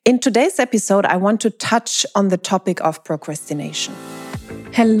In today's episode, I want to touch on the topic of procrastination.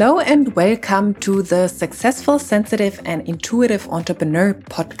 Hello and welcome to the Successful, Sensitive and Intuitive Entrepreneur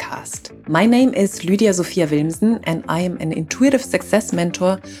podcast. My name is Lydia Sophia Wilmsen and I am an intuitive success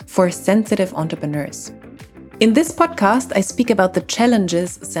mentor for sensitive entrepreneurs. In this podcast, I speak about the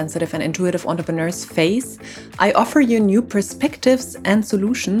challenges sensitive and intuitive entrepreneurs face. I offer you new perspectives and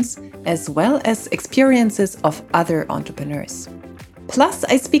solutions, as well as experiences of other entrepreneurs. Plus,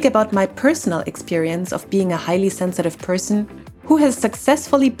 I speak about my personal experience of being a highly sensitive person who has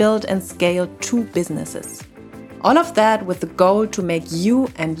successfully built and scaled 2 businesses. All of that with the goal to make you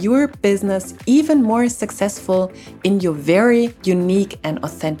and your business even more successful in your very unique and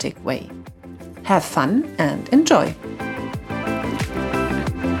authentic way. Have fun and enjoy.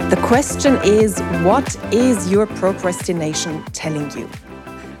 The question is, what is your procrastination telling you?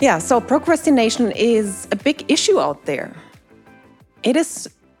 So procrastination is a big issue out there. It is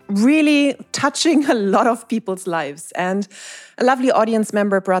really touching a lot of people's lives. And a lovely audience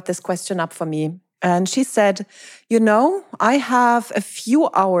member brought this question up for me. And she said, I have a few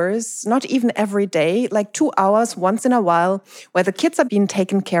hours, not even every day, like 2 hours once in a while, where the kids are being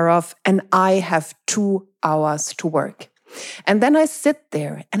taken care of and I have 2 hours to work. And then I sit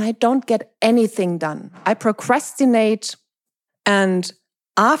there and I don't get anything done. I procrastinate, and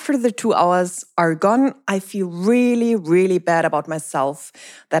after the 2 hours are gone, I feel really, really bad about myself,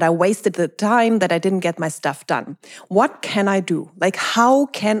 that I wasted the time, that I didn't get my stuff done. What can I do? How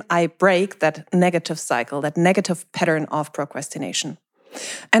can I break that negative cycle, that negative pattern of procrastination?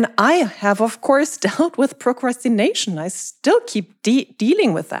 And I have, of course, dealt with procrastination. I still keep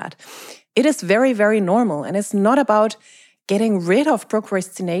dealing with that. It is very, very normal. And it's not about getting rid of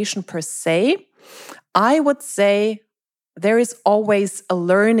procrastination per se. I would say there is always a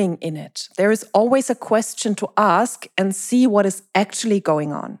learning in it. There is always a question to ask and see what is actually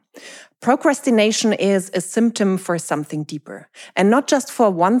going on. Procrastination is a symptom for something deeper. And not just for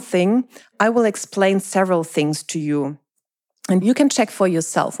one thing. I will explain several things to you. And you can check for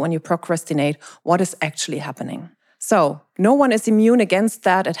yourself when you procrastinate what is actually happening. So, no one is immune against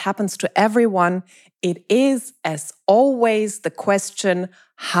that. It happens to everyone. It is, as always, the question,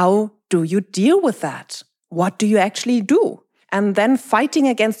 how do you deal with that? What do you actually do? And then fighting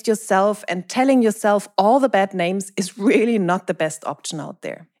against yourself and telling yourself all the bad names is really not the best option out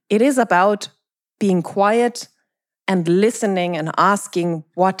there. It is about being quiet and listening and asking,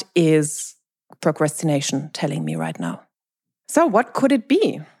 what is procrastination telling me right now? So what could it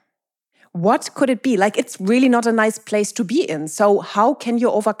be? What could it be? It's really not a nice place to be in. So how can you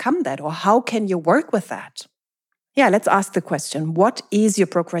overcome that? Or how can you work with that? Let's ask the question, what is your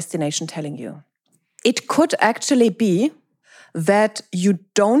procrastination telling you? It could actually be that you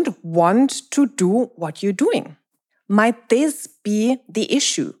don't want to do what you're doing. Might this be the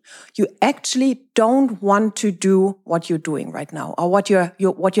issue? You actually don't want to do what you're doing right now, or what you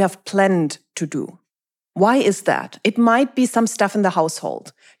have planned to do. Why is that? It might be some stuff in the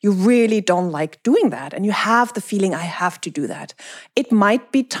household. You really don't like doing that, and you have the feeling, I have to do that. It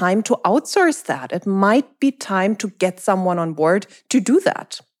might be time to outsource that. It might be time to get someone on board to do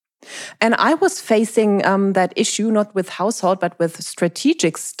that. And I was facing that issue, not with household, but with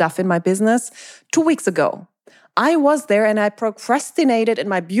strategic stuff in my business 2 weeks ago. I was there and I procrastinated in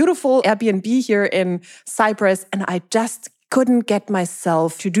my beautiful Airbnb here in Cyprus, and I just couldn't get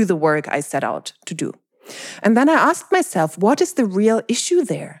myself to do the work I set out to do. And then I asked myself, what is the real issue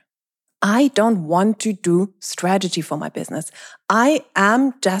there? I don't want to do strategy for my business. I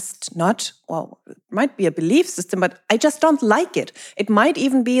am just not, it might be a belief system, but I just don't like it. It might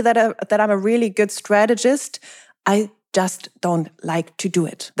even be that I'm a really good strategist. I just don't like to do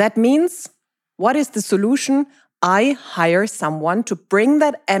it. That means, what is the solution? I hire someone to bring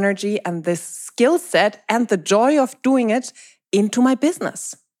that energy and this skill set and the joy of doing it into my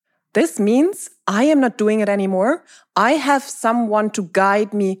business. This means I am not doing it anymore. I have someone to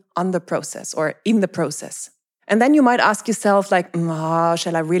guide me on the process or in the process. And then you might ask yourself,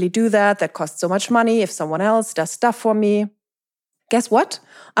 shall I really do that? That costs so much money if someone else does stuff for me. Guess what?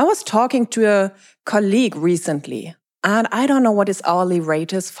 I was talking to a colleague recently, and I don't know what his hourly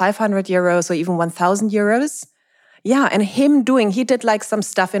rate is, 500 euros or even 1,000 euros. And he did some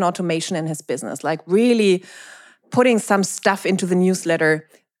stuff in automation in his business, really putting some stuff into the newsletter.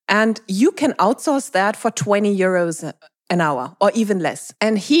 And you can outsource that for 20 euros an hour or even less.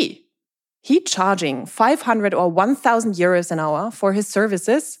 And he charging 500 or 1,000 euros an hour for his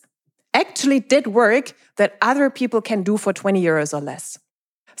services actually did work that other people can do for 20 euros or less.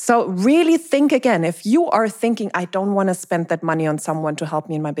 So really think again, if you are thinking, I don't want to spend that money on someone to help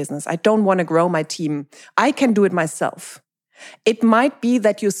me in my business, I don't want to grow my team, I can do it myself. It might be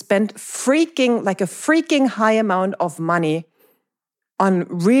that you spend a freaking high amount of money on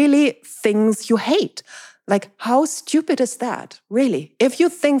really things you hate. Like, how stupid is that? Really? If you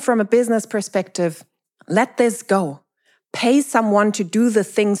think from a business perspective, let this go. Pay someone to do the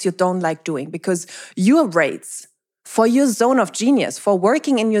things you don't like doing, because your rates for your zone of genius, for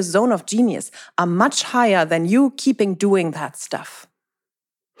working in your zone of genius, are much higher than you keeping doing that stuff.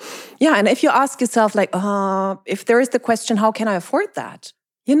 Yeah, and if you ask yourself, like, if there is the question, how can I afford that?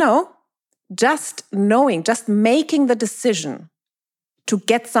 Just making the decision to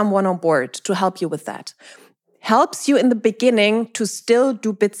get someone on board to help you with that helps you in the beginning to still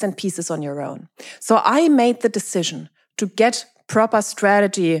do bits and pieces on your own. So I made the decision to get proper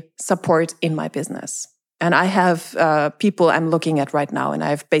strategy support in my business. And I have people I'm looking at right now, and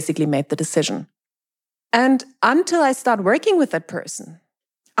I've basically made the decision. And until I start working with that person,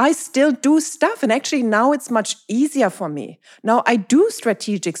 I still do stuff. And actually now it's much easier for me. Now I do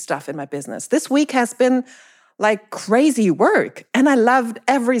strategic stuff in my business. This week has been like crazy work, and I loved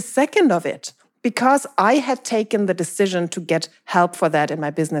every second of it because I had taken the decision to get help for that in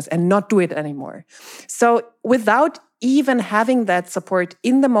my business and not do it anymore. So without even having that support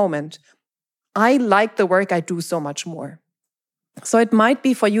in the moment, I like the work I do so much more. So it might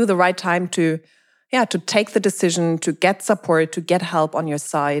be for you the right time to take the decision, to get support, to get help on your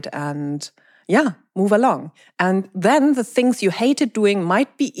side, and move along. And then the things you hated doing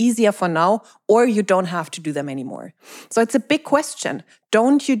might be easier for now, or you don't have to do them anymore. So it's a big question.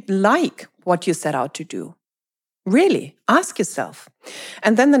 Don't you like what you set out to do? Really, ask yourself.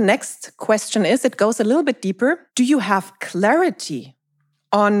 And then the next question is, it goes a little bit deeper. Do you have clarity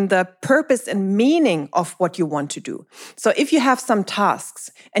on the purpose and meaning of what you want to do? So if you have some tasks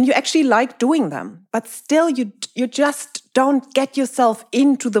and you actually like doing them, but still you just don't get yourself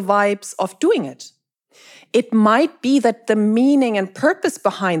into the vibes of doing it, it might be that the meaning and purpose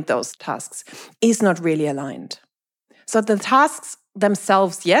behind those tasks is not really aligned. So the tasks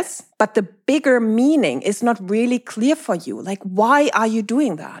themselves, yes, but the bigger meaning is not really clear for you. Like, why are you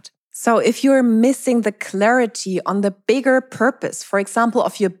doing that? So if you're missing the clarity on the bigger purpose, for example,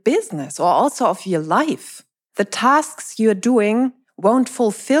 of your business or also of your life, the tasks you're doing won't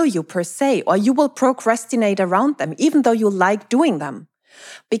fulfill you per se, or you will procrastinate around them, even though you like doing them,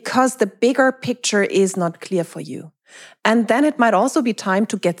 because the bigger picture is not clear for you. And then it might also be time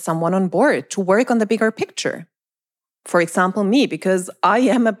to get someone on board to work on the bigger picture. For example, me, because I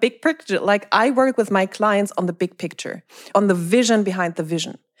am a big picture, like I work with my clients on the big picture, on the vision behind the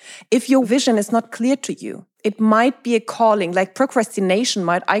vision. If your vision is not clear to you, it might be a calling, like procrastination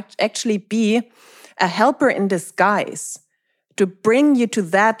might actually be a helper in disguise to bring you to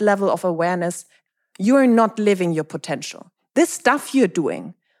that level of awareness. You're not living your potential. This stuff you're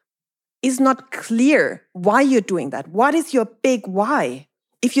doing is not clear why you're doing that. What is your big why?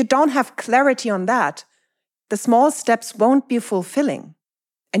 If you don't have clarity on that, the small steps won't be fulfilling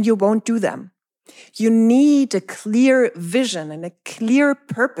and you won't do them. You need a clear vision and a clear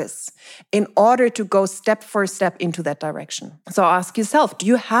purpose in order to go step for step into that direction. So ask yourself, do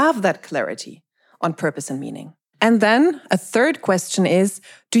you have that clarity on purpose and meaning? And then a third question is,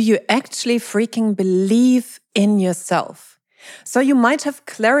 do you actually freaking believe in yourself? So you might have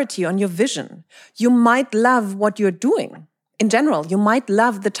clarity on your vision. You might love what you're doing. In general, you might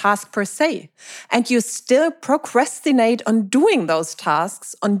love the task per se, and you still procrastinate on doing those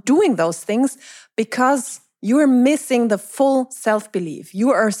tasks, on doing those things, because you're missing the full self-belief.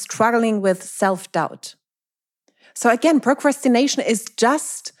 You are struggling with self-doubt. So again, procrastination is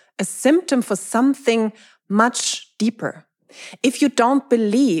just a symptom for something much deeper. If you don't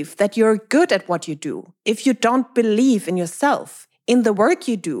believe that you're good at what you do, if you don't believe in yourself, in the work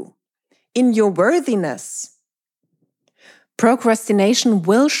you do, in your worthiness, procrastination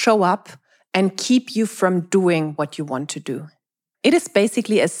will show up and keep you from doing what you want to do. It is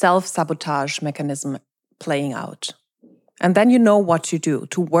basically a self-sabotage mechanism playing out. And then you know what to do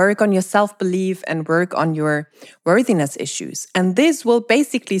to work on your self-belief and work on your worthiness issues. And this will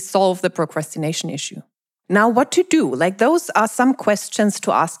basically solve the procrastination issue. Now, what to do? Like, those are some questions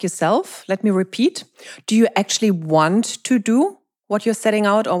to ask yourself. Let me repeat. Do you actually want to do what you're setting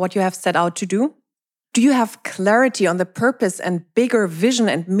out or what you have set out to do? Do you have clarity on the purpose and bigger vision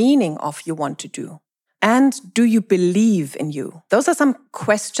and meaning of you want to do? And do you believe in you? Those are some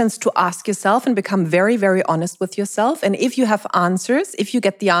questions to ask yourself and become very, very honest with yourself. And if you have answers, if you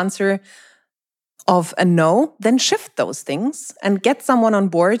get the answer of a no, then shift those things and get someone on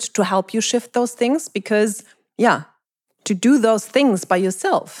board to help you shift those things, because, to do those things by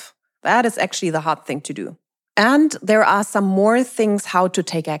yourself, that is actually the hard thing to do. And there are some more things how to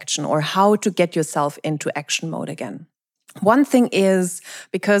take action or how to get yourself into action mode again. One thing is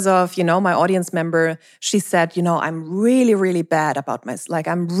because of, my audience member, she said, I'm really, really bad about myself. Like,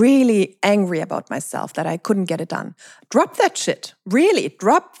 I'm really angry about myself that I couldn't get it done. Drop that shit. Really,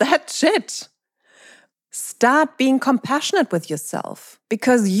 drop that shit. Start being compassionate with yourself,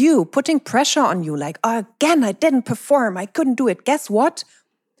 because you putting pressure on you, like, oh, again, I didn't perform, I couldn't do it. Guess what?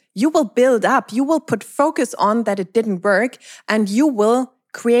 You will build up, you will put focus on that it didn't work, and you will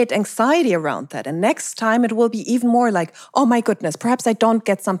create anxiety around that. And next time it will be even more like, oh my goodness, perhaps I don't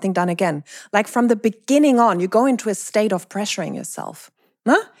get something done again. Like from the beginning on, you go into a state of pressuring yourself.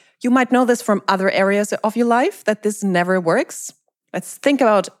 Huh? You might know this from other areas of your life, that this never works. Let's think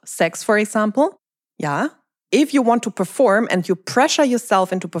about sex, for example. Yeah. If you want to perform and you pressure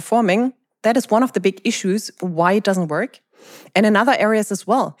yourself into performing, that is one of the big issues why it doesn't work. And in other areas as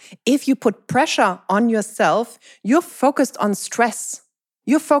well. If you put pressure on yourself, you're focused on stress.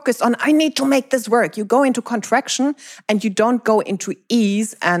 You're focused on, I need to make this work. You go into contraction and you don't go into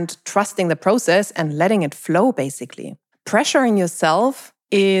ease and trusting the process and letting it flow, basically. Pressuring yourself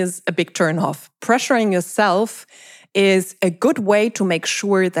is a big turn-off. Pressuring yourself is a good way to make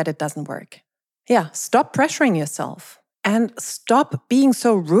sure that it doesn't work. Yeah, stop pressuring yourself and stop being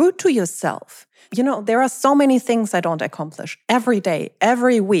so rude to yourself. There are so many things I don't accomplish every day,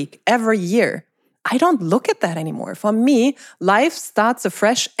 every week, every year. I don't look at that anymore. For me, life starts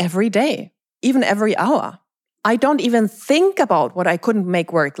afresh every day, even every hour. I don't even think about what I couldn't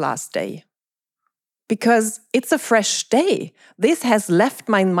make work last day, because it's a fresh day. This has left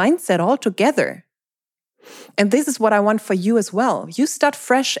my mindset altogether. And this is what I want for you as well. You start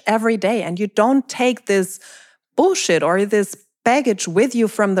fresh every day and you don't take this bullshit or this baggage with you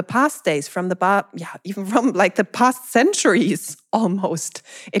from the past days, even from like the past centuries almost.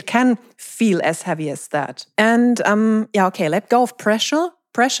 It can feel as heavy as that. And let go of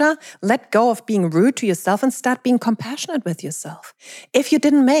pressure, let go of being rude to yourself and start being compassionate with yourself. If you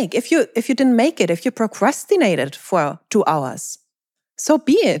didn't make it, if you procrastinated for 2 hours, so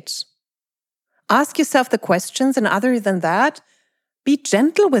be it. Ask yourself the questions, and other than that, be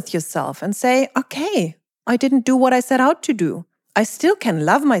gentle with yourself and say, okay, I didn't do what I set out to do. I still can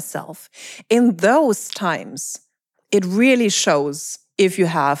love myself. In those times, it really shows if you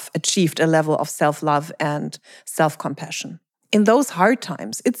have achieved a level of self-love and self-compassion. In those hard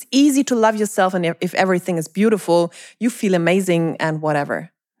times, it's easy to love yourself, and if everything is beautiful, you feel amazing and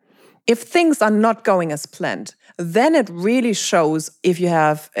whatever. If things are not going as planned, then it really shows if you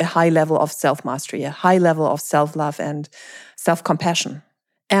have a high level of self-mastery, a high level of self-love and self-compassion.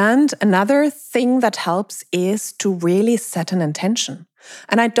 And another thing that helps is to really set an intention.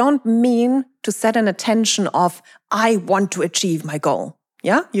 And I don't mean to set an intention of, I want to achieve my goal.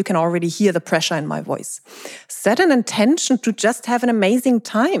 Yeah, you can already hear the pressure in my voice. Set an intention to just have an amazing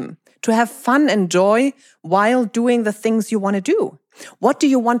time, to have fun and joy while doing the things you want to do. What do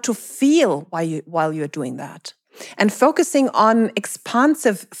you want to feel while you're doing that? And focusing on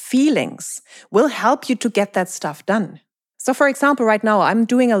expansive feelings will help you to get that stuff done. So for example, right now, I'm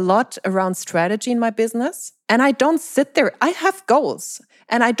doing a lot around strategy in my business, and I don't sit there. I have goals,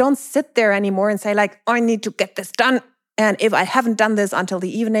 and I don't sit there anymore and say like, I need to get this done. And if I haven't done this until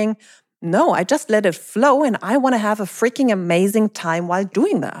the evening, no, I just let it flow, and I want to have a freaking amazing time while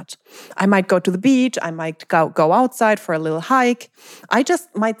doing that. I might go to the beach. I might go outside for a little hike. I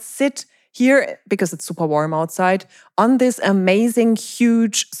just might sit here, because it's super warm outside, on this amazing,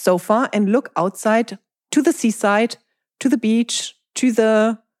 huge sofa and look outside to the seaside, to the beach, to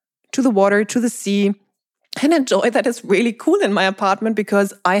the water, to the sea, and enjoy that. It's really cool in my apartment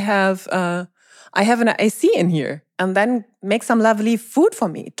because I have an AC in here. And then make some lovely food for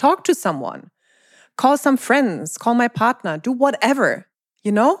me. Talk to someone. Call some friends. Call my partner. Do whatever.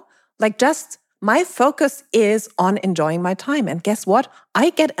 Just my focus is on enjoying my time. And guess what?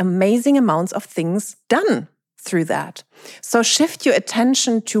 I get amazing amounts of things done through that. So shift your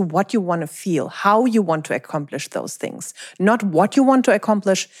attention to what you want to feel, how you want to accomplish those things. Not what you want to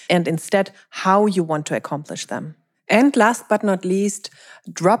accomplish, and instead how you want to accomplish them. And last but not least,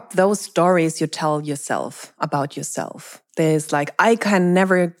 drop those stories you tell yourself about yourself. There's like, I can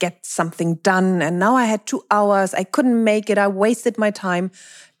never get something done, and now I had 2 hours, I couldn't make it, I wasted my time.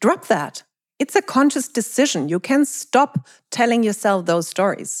 Drop that. It's a conscious decision. You can stop telling yourself those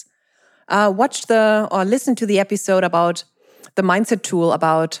stories. Listen to the episode about the mindset tool,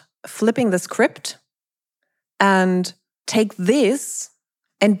 about flipping the script, and take this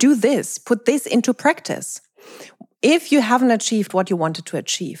and do this, put this into practice. If you haven't achieved what you wanted to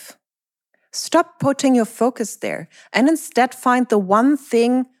achieve, stop putting your focus there and instead find the one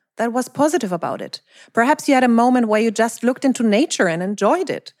thing that was positive about it. Perhaps you had a moment where you just looked into nature and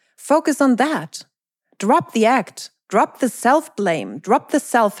enjoyed it. Focus on that. Drop the act. Drop the self-blame, drop the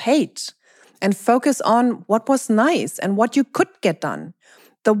self-hate, and focus on what was nice and what you could get done.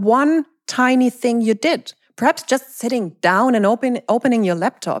 The one tiny thing you did, perhaps just sitting down and opening your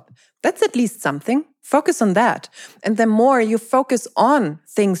laptop. That's at least something. Focus on that. And the more you focus on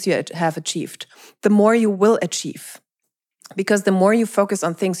things you have achieved, the more you will achieve. Because the more you focus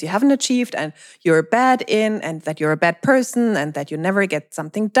on things you haven't achieved and you're bad in, and that you're a bad person and that you never get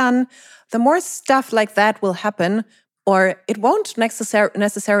something done, the more stuff like that will happen. Or it won't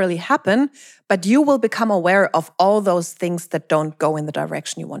necessarily happen, but you will become aware of all those things that don't go in the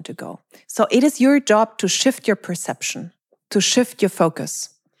direction you want to go. So it is your job to shift your perception, to shift your focus.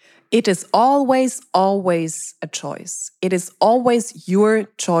 It is always, always a choice. It is always your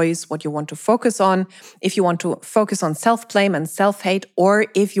choice what you want to focus on, if you want to focus on self-blame and self-hate, or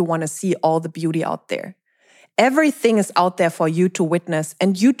if you want to see all the beauty out there. Everything is out there for you to witness,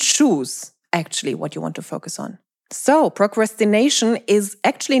 and you choose actually what you want to focus on. So procrastination is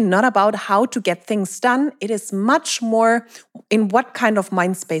actually not about how to get things done. It is much more in what kind of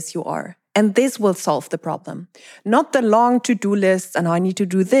mind space you are. And this will solve the problem. Not the long to-do lists and I need to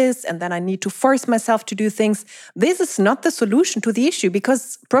do this and then I need to force myself to do things. This is not the solution to the issue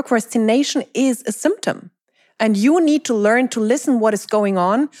because procrastination is a symptom. And you need to learn to listen what is going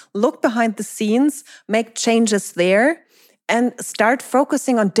on, look behind the scenes, make changes there, and start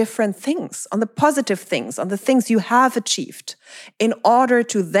focusing on different things, on the positive things, on the things you have achieved, in order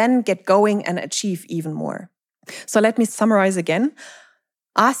to then get going and achieve even more. So let me summarize again.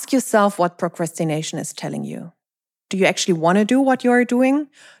 Ask yourself what procrastination is telling you. Do you actually want to do what you are doing?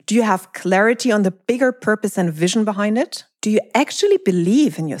 Do you have clarity on the bigger purpose and vision behind it? Do you actually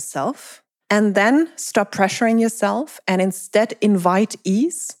believe in yourself? And then stop pressuring yourself and instead invite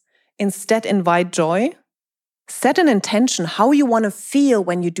ease, instead invite joy. Set an intention how you want to feel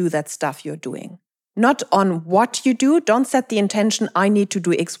when you do that stuff you're doing. Not on what you do. Don't set the intention, I need to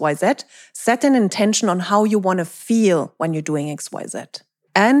do X, Y, Z. Set an intention on how you want to feel when you're doing X, Y, Z.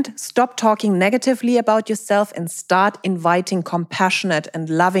 And stop talking negatively about yourself and start inviting compassionate and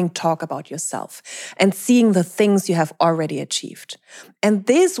loving talk about yourself and seeing the things you have already achieved. And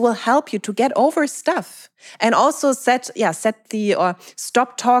this will help you to get over stuff. And also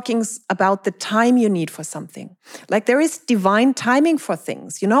stop talking about the time you need for something. Like there is divine timing for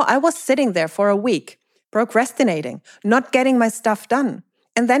things. You know, I was sitting there for a week, procrastinating, not getting my stuff done.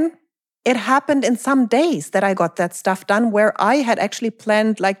 And then it happened in some days that I got that stuff done where I had actually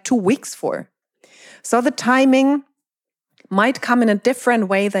planned like 2 weeks for. So the timing might come in a different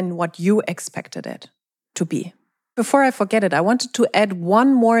way than what you expected it to be. Before I forget it, I wanted to add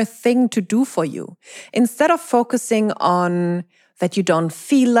one more thing to do for you. Instead of focusing on that you don't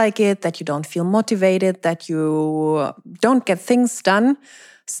feel like it, that you don't feel motivated, that you don't get things done,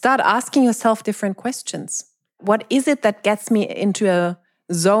 start asking yourself different questions. What is it that gets me into a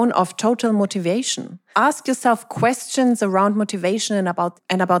zone of total motivation? Ask yourself questions around motivation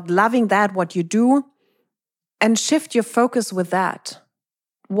and about loving that, what you do, and shift your focus with that.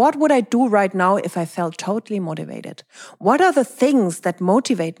 What would I do right now if I felt totally motivated? What are the things that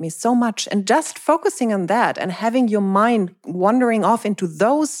motivate me so much? And just focusing on that and having your mind wandering off into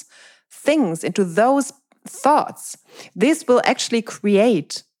those things, into those thoughts, this will actually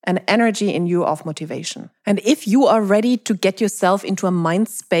create an energy in you of motivation. And if you are ready to get yourself into a mind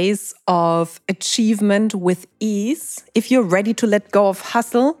space of achievement with ease, if you're ready to let go of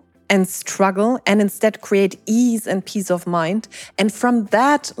hustle and struggle and instead create ease and peace of mind, and from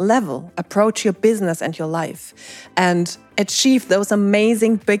that level, approach your business and your life and achieve those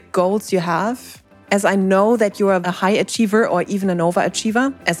amazing big goals you have, as I know that you are a high achiever or even an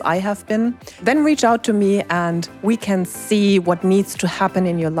overachiever, as I have been, then reach out to me and we can see what needs to happen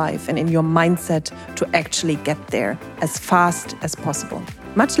in your life and in your mindset to actually get there as fast as possible.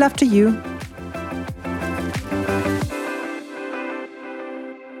 Much love to you.